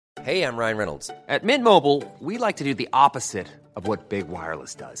Hey, I'm Ryan Reynolds. At Mint Mobile, we like to do the opposite of what Big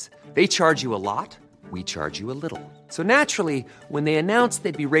Wireless does. They charge you a lot, we charge you a little. So naturally, when they announced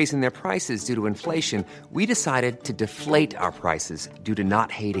they'd be raising their prices due to inflation, we decided to deflate our prices due to not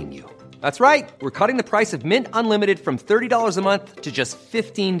hating you. That's right. We're cutting the price of Mint Unlimited from $30 a month to just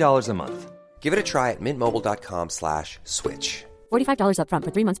 $15 a month. Give it a try at mintmobile.com/switch. $45 up front for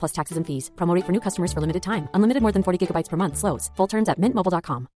 3 months plus taxes and fees. Promo rate for new customers for limited time. Unlimited more than 40 gigabytes per month. Slows full terms at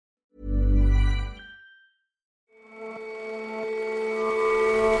mintmobile.com.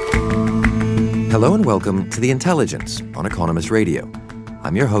 Hello and welcome to The Intelligence on Economist Radio.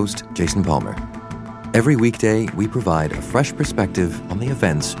 I'm your host, Jason Palmer. Every weekday, we provide a fresh perspective on the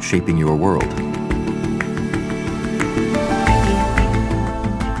events shaping your world.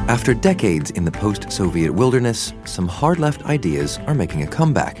 After decades in the post-Soviet wilderness, some hard-left ideas are making a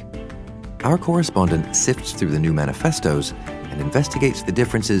comeback. Our correspondent sifts through the new manifestos and investigates the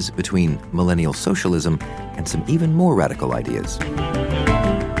differences between millennial socialism and some even more radical ideas.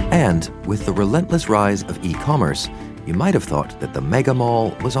 And with the relentless rise of e-commerce, you might have thought that the mega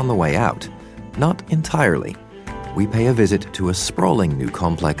mall was on the way out. Not entirely. We pay a visit to a sprawling new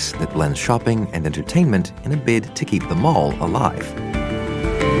complex that blends shopping and entertainment in a bid to keep the mall alive.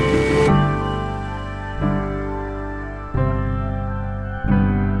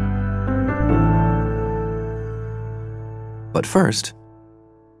 But first,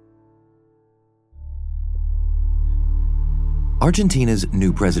 Argentina's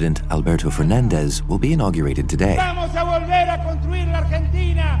new president, Alberto Fernandez, will be inaugurated today. Vamos a volver a construir la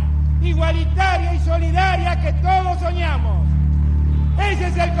Argentina igualitaria y solidaria que todos soñamos. Ese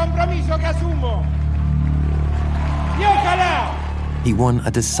es el compromiso que asumo. Y ojalá. He won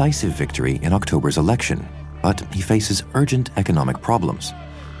a decisive victory in October's election, but he faces urgent economic problems.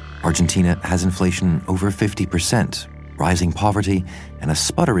 Argentina has inflation over 50%, rising poverty, and a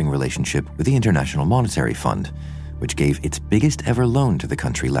sputtering relationship with the International Monetary Fund, which gave its biggest ever loan to the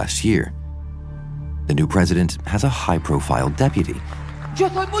country last year. The new president has a high-profile deputy. Yo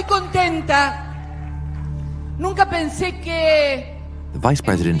estoy muy contenta. Nunca pensé que... The vice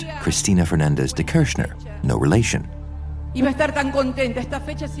president, Cristina Fernández de Kirchner, no relation. Iba a estar tan contenta. Esta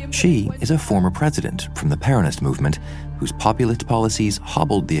fecha siempre... She is a former president from the Peronist movement whose populist policies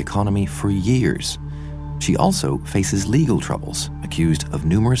hobbled the economy for years. She also faces legal troubles, accused of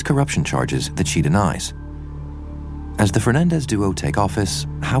numerous corruption charges that she denies. As the Fernandez duo take office,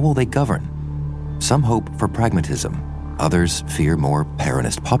 how will they govern? Some hope for pragmatism. Others fear more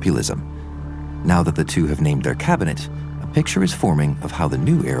Peronist populism. Now that the two have named their cabinet, a picture is forming of how the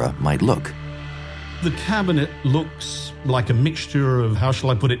new era might look. The cabinet looks like a mixture of, how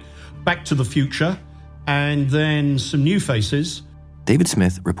shall I put it, back to the future, and then some new faces. David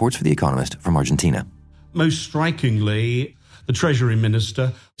Smith reports for The Economist from Argentina. Most strikingly, the Treasury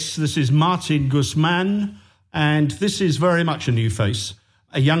Minister. This is Martin Guzman, and this is very much a new face.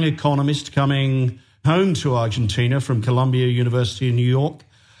 A young economist coming home to Argentina from Columbia University in New York,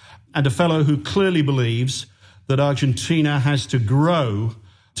 and a fellow who clearly believes that Argentina has to grow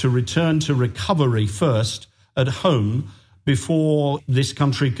to return to recovery first at home before this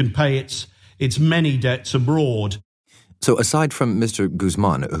country can pay its many debts abroad. So aside from Mr.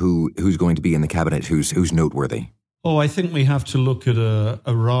 Guzman, who's going to be in the cabinet, who's noteworthy? Oh, I think we have to look at a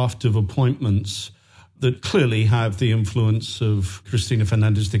raft of appointments that clearly have the influence of Cristina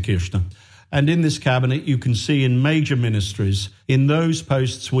Fernández de Kirchner. And in this cabinet, you can see in major ministries, in those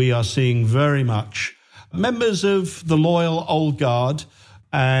posts we are seeing very much members of the loyal old guard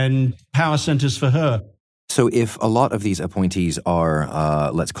and power centres for her. So if a lot of these appointees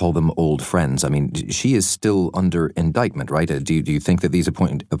are, let's call them old friends, I mean, she is still under indictment, right? Do you think that these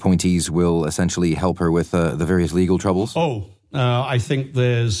appointees will essentially help her with the various legal troubles? I think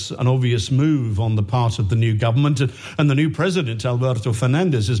there's an obvious move on the part of the new government, and the new president, Alberto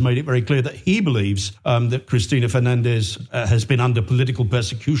Fernandez, has made it very clear that he believes that Cristina Fernández has been under political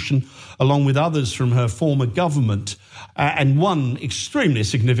persecution, along with others from her former government. And one extremely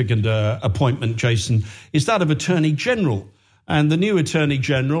significant appointment, Jason, is that of Attorney General. And the new Attorney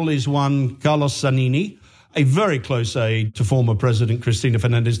General is one Carlos Zanini, a very close aide to former President Cristina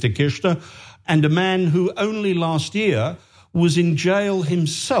Fernández de Kirchner, and a man who only last year was in jail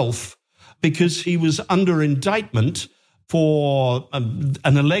himself because he was under indictment for an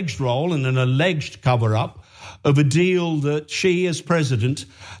alleged role and an alleged cover-up of a deal that she, as president,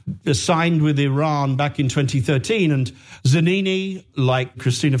 signed with Iran back in 2013. And Zanini, like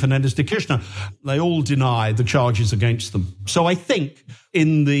Cristina Fernández de Kirchner, they all deny the charges against them. So I think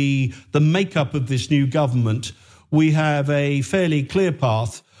in the makeup of this new government, we have a fairly clear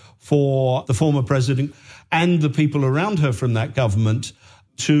path for the former president and the people around her from that government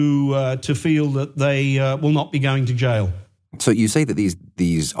to feel that they will not be going to jail. So you say that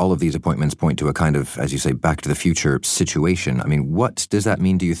these all of these appointments point to a kind of, as you say, back to the future situation. I mean, what does that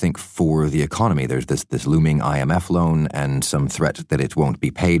mean, do you think, for the economy? There's this looming IMF loan and some threat that it won't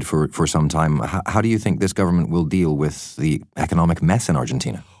be paid for some time. How do you think this government will deal with the economic mess in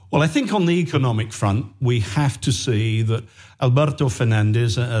Argentina? Well, I think on the economic front, we have to see that Alberto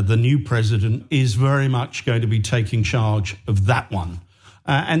Fernandez, the new president, is very much going to be taking charge of that one.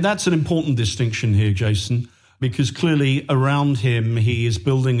 And that's an important distinction here, Jason, because clearly around him he is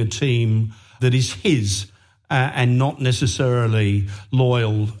building a team that is his and not necessarily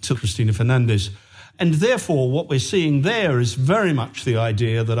loyal to Cristina Fernandez. And therefore what we're seeing there is very much the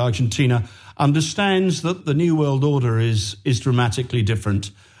idea that Argentina understands that the New World Order is dramatically different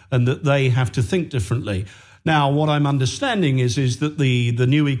and that they have to think differently. Now, what I'm understanding is that the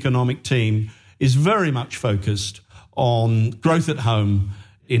new economic team is very much focused on growth at home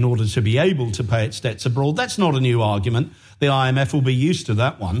in order to be able to pay its debts abroad. That's not a new argument. The IMF will be used to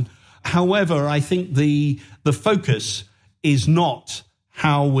that one. However, I think the focus is not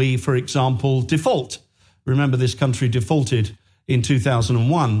how we, for example, default. Remember, this country defaulted in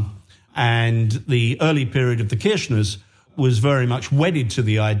 2001, and the early period of the Kirchners was very much wedded to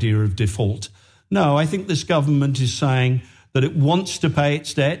the idea of default. No, I think this government is saying that it wants to pay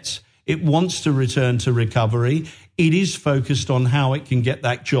its debts, it wants to return to recovery. It is focused on how it can get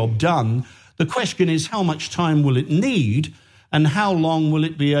that job done. The question is, how much time will it need and how long will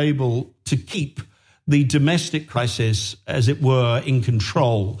it be able to keep the domestic crisis, as it were, in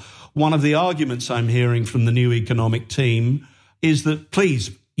control? One of the arguments I'm hearing from the new economic team is that,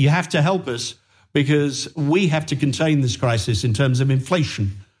 please, you have to help us because we have to contain this crisis in terms of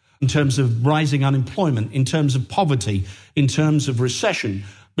inflation, in terms of rising unemployment, in terms of poverty, in terms of recession,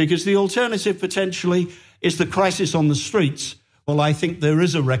 because the alternative potentially is the crisis on the streets. Well, I think there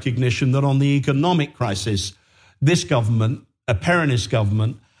is a recognition that on the economic crisis, this government, a Peronist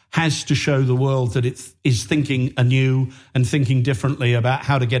government, has to show the world that it is thinking anew and thinking differently about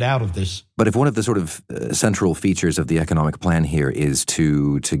how to get out of this. But if one of the sort of central features of the economic plan here is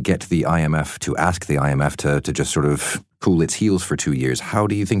to get the IMF, to ask the IMF to just sort of cool its heels for 2 years, how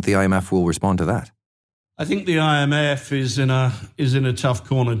do you think the IMF will respond to that? I think the IMF is in a tough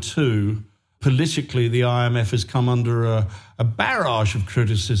corner too. Politically, the IMF has come under a barrage of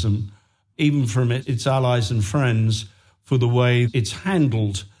criticism, even from its allies and friends, for the way it's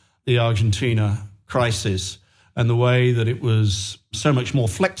handled the Argentina crisis and the way that it was so much more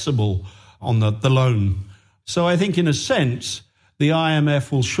flexible on the loan. So I think, in a sense, the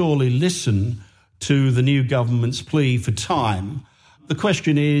IMF will surely listen to the new government's plea for time. The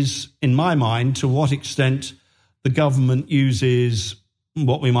question is, in my mind, to what extent the government uses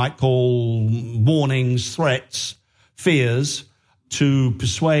what we might call warnings, threats, fears to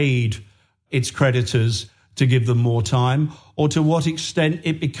persuade its creditors to give them more time, or to what extent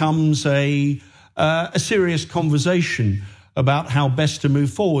it becomes a serious conversation about how best to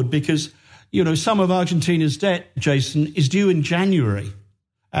move forward. Because, you know, some of Argentina's debt, Jason, is due in January.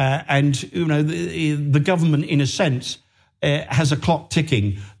 And, you know, the government, in a sense, has a clock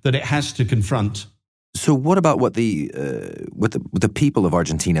ticking that it has to confront. So what about what the people of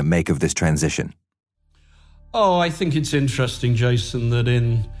Argentina make of this transition? Oh, I think it's interesting, Jason, that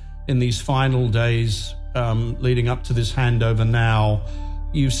in these final days leading up to this handover now,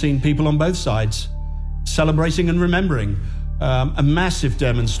 you've seen people on both sides celebrating and remembering. A massive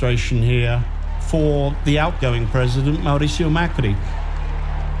demonstration here for the outgoing president, Mauricio Macri.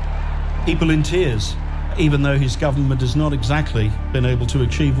 People in tears, even though his government has not exactly been able to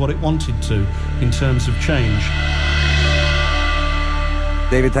achieve what it wanted to in terms of change.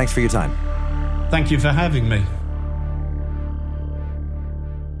 David, thanks for your time. Thank you for having me.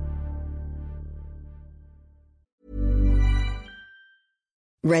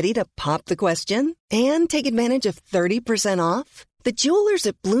 Ready to pop the question and take advantage of 30% off? The jewelers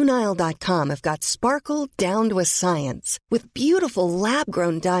at BlueNile.com have got sparkle down to a science with beautiful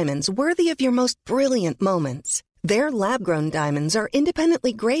lab-grown diamonds worthy of your most brilliant moments. Their lab-grown diamonds are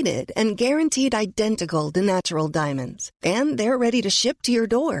independently graded and guaranteed identical to natural diamonds. And they're ready to ship to your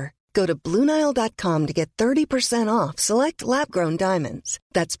door. Go to BlueNile.com to get 30% off select lab-grown diamonds.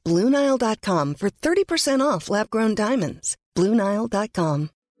 That's BlueNile.com for 30% off lab-grown diamonds. BlueNile.com.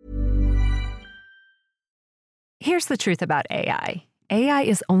 Here's the truth about AI. AI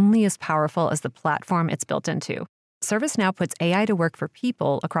is only as powerful as the platform it's built into. ServiceNow puts AI to work for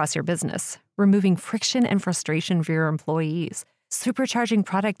people across your business, removing friction and frustration for your employees, supercharging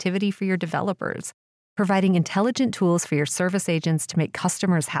productivity for your developers, providing intelligent tools for your service agents to make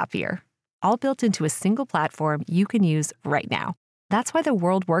customers happier, all built into a single platform you can use right now. That's why the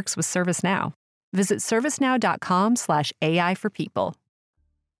world works with ServiceNow. Visit servicenow.com/AI for people.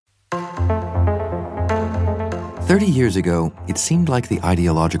 30 years ago, it seemed like the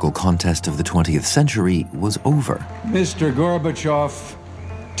ideological contest of the 20th century was over. Mr. Gorbachev,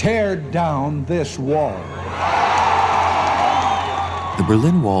 tear down this wall. The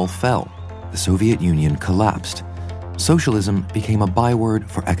Berlin Wall fell. The Soviet Union collapsed. Socialism became a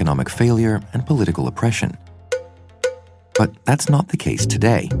byword for economic failure and political oppression. But that's not the case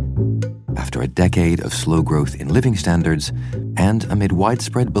today. After a decade of slow growth in living standards, and amid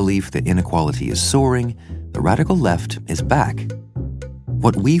widespread belief that inequality is soaring, the radical left is back.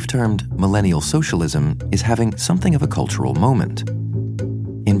 What we've termed millennial socialism is having something of a cultural moment.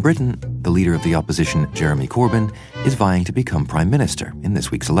 In Britain, the leader of the opposition, Jeremy Corbyn, is vying to become Prime Minister in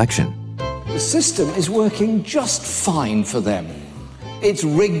this week's election. The system is working just fine for them. It's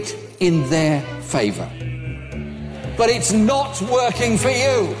rigged in their favour. But it's not working for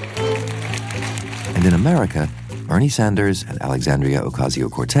you. And in America, Bernie Sanders and Alexandria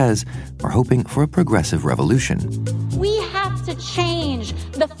Ocasio-Cortez are hoping for a progressive revolution. We have to change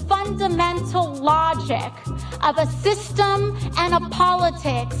the fundamental logic of a system and a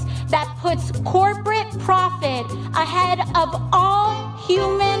politics that puts corporate profit ahead of all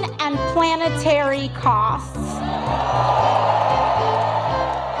human and planetary costs.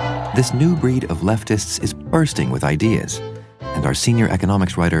 This new breed of leftists is bursting with ideas, and our senior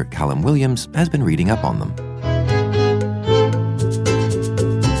economics writer, Callum Williams, has been reading up on them.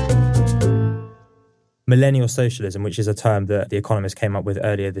 Millennial socialism, which is a term that The Economist came up with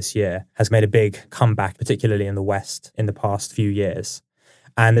earlier this year, has made a big comeback, particularly in the West, in the past few years.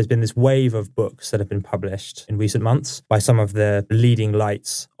 And there's been this wave of books that have been published in recent months by some of the leading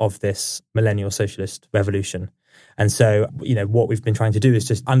lights of this millennial socialist revolution. And so, what we've been trying to do is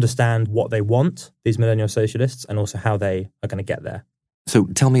just understand what they want, these millennial socialists, and also how they are going to get there. So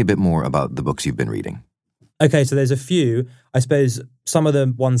tell me a bit more about the books you've been reading. Okay, so there's a few. I suppose some of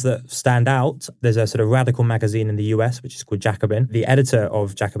the ones that stand out, there's a sort of radical magazine in the US, which is called Jacobin. The editor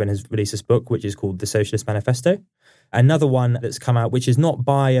of Jacobin has released this book, which is called The Socialist Manifesto. Another one that's come out, which is not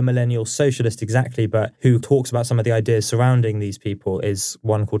by a millennial socialist exactly, but who talks about some of the ideas surrounding these people, is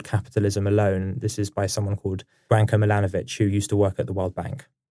one called Capitalism Alone. This is by someone called Branko Milanovic, who used to work at the World Bank.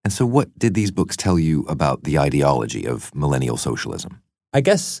 And so what did these books tell you about the ideology of millennial socialism? I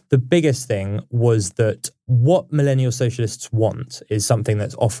guess the biggest thing was that what millennial socialists want is something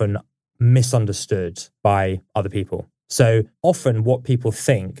that's often misunderstood by other people. So often what people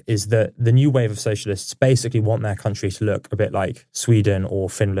think is that the new wave of socialists basically want their country to look a bit like Sweden or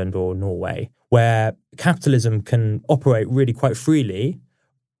Finland or Norway, where capitalism can operate really quite freely,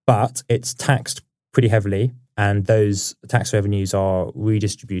 but it's taxed pretty heavily, and those tax revenues are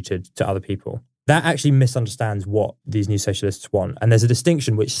redistributed to other people. That actually misunderstands what these new socialists want. And there's a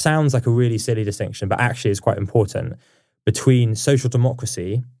distinction which sounds like a really silly distinction, but actually is quite important, between social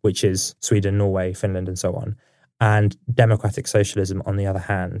democracy, which is Sweden, Norway, Finland, and so on, and democratic socialism on the other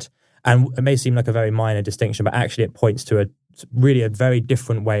hand. And it may seem like a very minor distinction, but actually it points to a very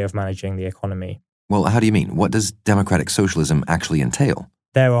different way of managing the economy. Well, how do you mean? What does democratic socialism actually entail?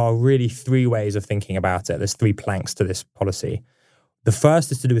 There are really three ways of thinking about it. There's three planks to this policy. The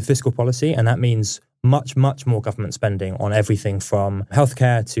first is to do with fiscal policy, and that means much more government spending on everything from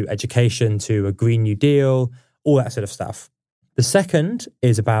healthcare to education to a Green New Deal, all that sort of stuff. The second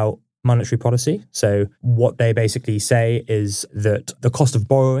is about monetary policy. So what they basically say is that the cost of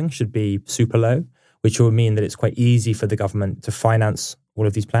borrowing should be super low, which will mean that it's quite easy for the government to finance all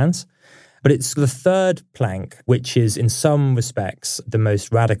of these plans. But it's the third plank, which is in some respects the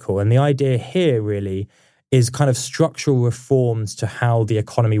most radical. And the idea here really is kind of structural reforms to how the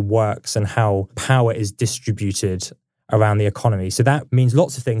economy works and how power is distributed around the economy. So that means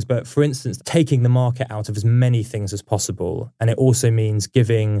lots of things, but for instance, taking the market out of as many things as possible. And it also means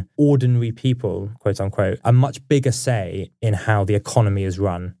giving ordinary people, quote unquote, a much bigger say in how the economy is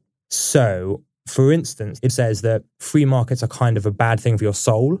run. So, for instance, it says that free markets are kind of a bad thing for your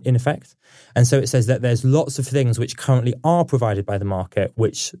soul, in effect. And so it says that there's lots of things which currently are provided by the market,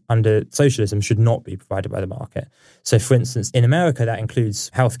 which under socialism should not be provided by the market. So, for instance, in America, that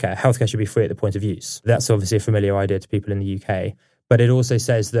includes healthcare. Healthcare should be free at the point of use. That's obviously a familiar idea to people in the UK. But it also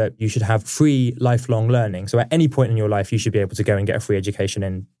says that you should have free lifelong learning. So at any point in your life, you should be able to go and get a free education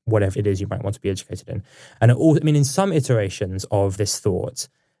in whatever it is you might want to be educated in. And in some iterations of this thought,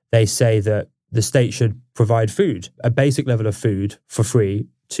 they say that the state should provide food, a basic level of food for free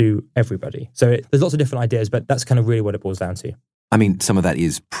to everybody. So there's lots of different ideas, but that's kind of really what it boils down to. I mean, some of that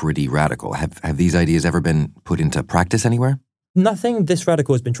is pretty radical. Have these ideas ever been put into practice anywhere? Nothing this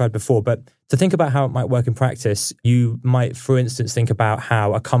radical has been tried before, but to think about how it might work in practice, you might, for instance, think about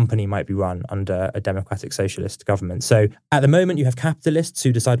how a company might be run under a democratic socialist government. So at the moment, you have capitalists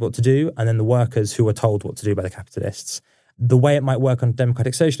who decide what to do, and then the workers who are told what to do by the capitalists. The way it might work on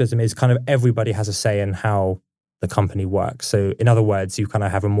democratic socialism is kind of everybody has a say in how the company works. So in other words, you kind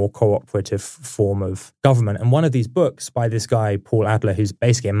of have a more cooperative form of government. And one of these books by this guy, Paul Adler, who's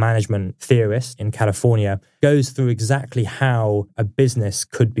basically a management theorist in California, goes through exactly how a business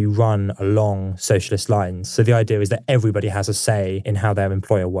could be run along socialist lines. So the idea is that everybody has a say in how their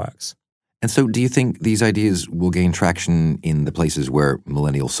employer works. And so do you think these ideas will gain traction in the places where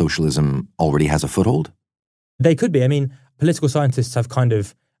millennial socialism already has a foothold? They could be. I mean, political scientists have kind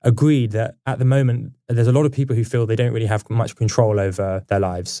of agreed that at the moment, there's a lot of people who feel they don't really have much control over their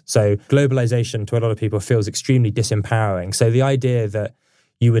lives. So globalization to a lot of people feels extremely disempowering. So the idea that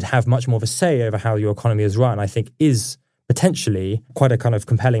you would have much more of a say over how your economy is run, I think, is potentially quite a kind of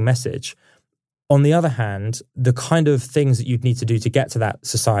compelling message. On the other hand, the kind of things that you'd need to do to get to that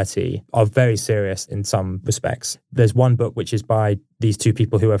society are very serious in some respects. There's one book which is by these two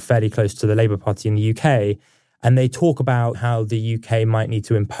people who are fairly close to the Labour Party in the UK, and they talk about how the UK might need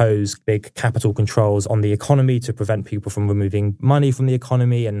to impose big capital controls on the economy to prevent people from removing money from the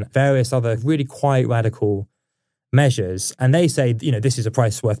economy and various other really quite radical measures. And they say, this is a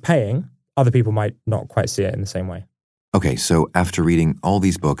price worth paying. Other people might not quite see it in the same way. Okay, so after reading all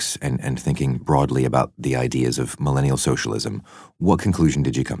these books and thinking broadly about the ideas of millennial socialism, what conclusion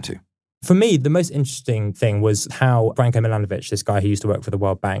did you come to? For me, the most interesting thing was how Branko Milanovic, this guy who used to work for the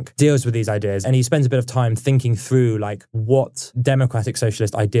World Bank, deals with these ideas. And he spends a bit of time thinking through what democratic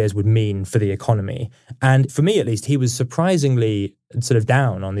socialist ideas would mean for the economy. And for me, at least, he was surprisingly sort of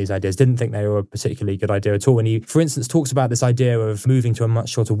down on these ideas, didn't think they were a particularly good idea at all. And he, for instance, talks about this idea of moving to a much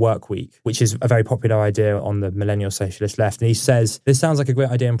shorter work week, which is a very popular idea on the millennial socialist left. And he says, this sounds like a great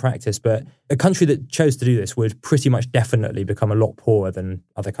idea in practice, but a country that chose to do this would pretty much definitely become a lot poorer than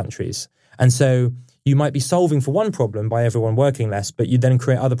other countries. And so you might be solving for one problem by everyone working less, but you then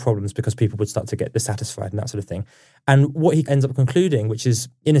create other problems because people would start to get dissatisfied and that sort of thing. And what he ends up concluding, which is,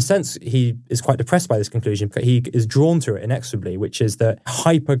 in a sense, he is quite depressed by this conclusion, but he is drawn to it inexorably, which is that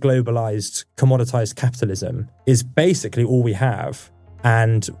hyper-globalized, commoditized capitalism is basically all we have.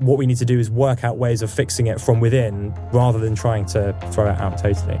 And what we need to do is work out ways of fixing it from within rather than trying to throw it out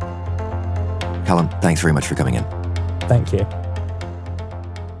totally. Callum, thanks very much for coming in. Thank you.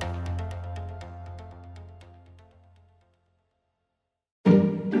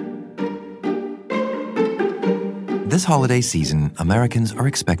 This holiday season, Americans are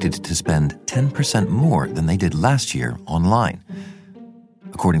expected to spend 10% more than they did last year online.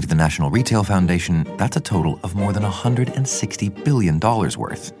 According to the National Retail Foundation, that's a total of more than $160 billion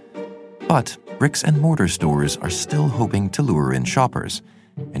worth. But bricks and mortar stores are still hoping to lure in shoppers.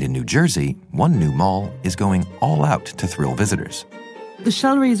 And in New Jersey, one new mall is going all out to thrill visitors. The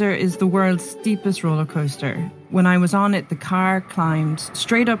Shellraiser is the world's steepest roller coaster. When I was on it, the car climbed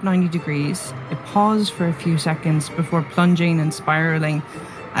straight up 90 degrees. It paused for a few seconds before plunging and spiraling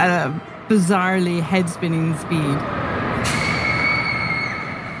at a bizarrely head-spinning speed.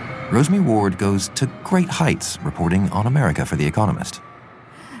 Rosemary Ward goes to great heights reporting on America for The Economist.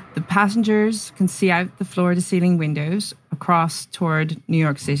 The passengers can see out the floor-to-ceiling windows across toward New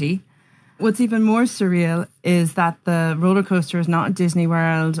York City. What's even more surreal is that the roller coaster is not at Disney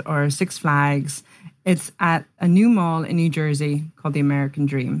World or Six Flags. It's at a new mall in New Jersey called the American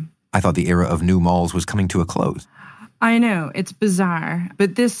Dream. I thought the era of new malls was coming to a close. I know, it's bizarre,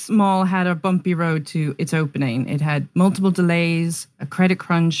 but this mall had a bumpy road to its opening. It had multiple delays, a credit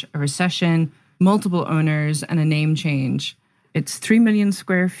crunch, a recession, multiple owners, and a name change. It's 3 million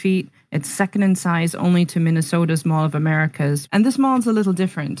square feet. It's second in size only to Minnesota's Mall of Americas. And this mall's a little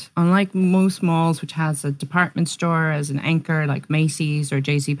different. Unlike most malls, which has a department store as an anchor like Macy's or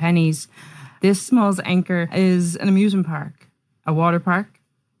JCPenney's, this mall's anchor is an amusement park, a water park,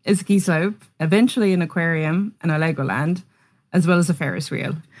 a ski slope, eventually an aquarium and a Legoland, as well as a Ferris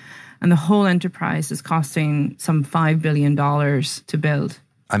wheel. And the whole enterprise is costing some $5 billion to build.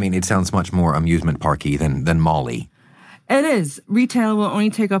 I mean, it sounds much more amusement parky than mall-y. It is. Retail will only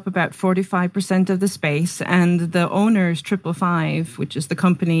take up about 45% of the space, and the owners, 555, which is the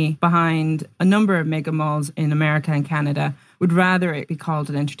company behind a number of mega malls in America and Canada, would rather it be called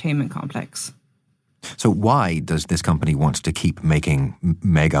an entertainment complex. So why does this company want to keep making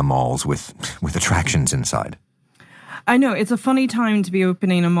mega malls with attractions inside? I know, it's a funny time to be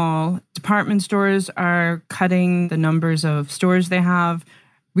opening a mall. Department stores are cutting the numbers of stores they have.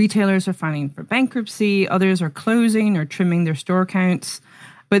 Retailers are filing for bankruptcy. Others are closing or trimming their store counts.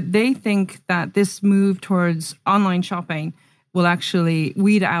 But they think that this move towards online shopping will actually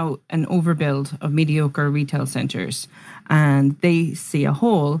weed out an overbuild of mediocre retail centres. And they see a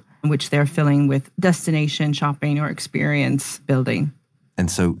hole in which they're filling with destination shopping or experience building. And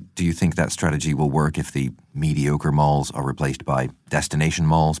so do you think that strategy will work if the mediocre malls are replaced by destination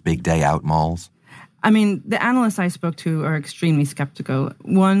malls, big day out malls? I mean, the analysts I spoke to are extremely skeptical.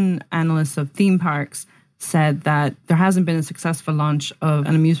 One analyst of theme parks said that there hasn't been a successful launch of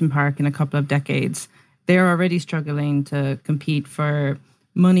an amusement park in a couple of decades. They're already struggling to compete for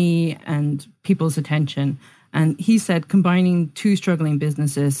money and people's attention. And he said combining two struggling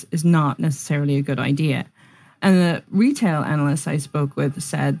businesses is not necessarily a good idea. And the retail analyst I spoke with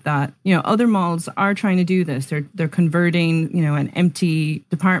said that, other malls are trying to do this. They're converting, an empty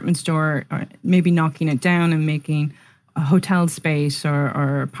department store, or maybe knocking it down and making a hotel space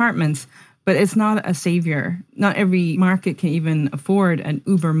or apartments. But it's not a savior. Not every market can even afford an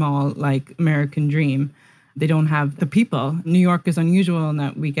Uber mall like American Dream. They don't have the people. New York is unusual in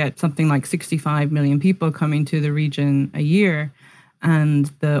that we get something like 65 million people coming to the region a year. And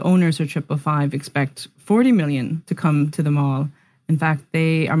the owners of 555 expect 40 million to come to the mall. In fact,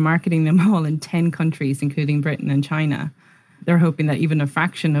 they are marketing the mall in 10 countries, including Britain and China. They're hoping that even a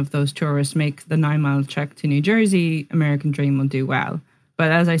fraction of those tourists make the 9-mile trek to New Jersey. American Dream will do well.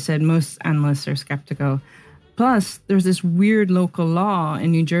 But as I said, most analysts are skeptical. Plus, there's this weird local law in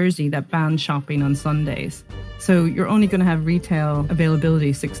New Jersey that bans shopping on Sundays. So you're only going to have retail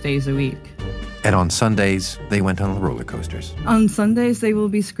availability 6 days a week. And on Sundays, they went on the roller coasters. On Sundays, they will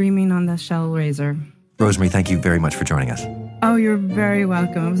be screaming on the Shell Razor. Rosemary, thank you very much for joining us. Oh, you're very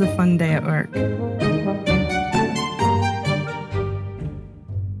welcome. It was a fun day at work.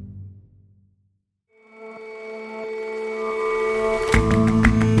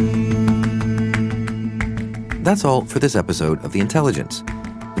 That's all for this episode of The Intelligence.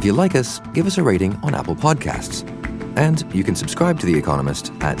 If you like us, give us a rating on Apple Podcasts. And you can subscribe to The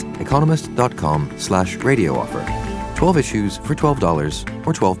Economist at economist.com/radio offer. 12 issues for $12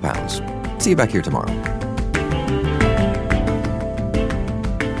 or £12. See you back here tomorrow.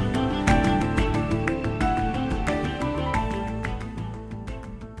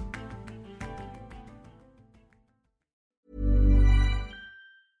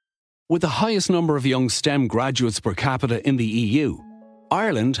 With the highest number of young STEM graduates per capita in the EU,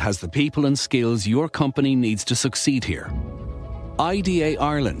 Ireland has the people and skills your company needs to succeed here. IDA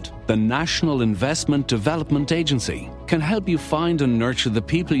Ireland, the National Investment Development Agency, can help you find and nurture the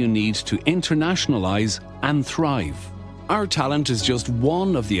people you need to internationalise and thrive. Our talent is just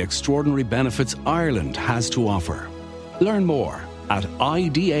one of the extraordinary benefits Ireland has to offer. Learn more at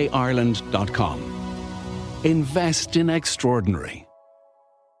idaireland.com. Invest in extraordinary.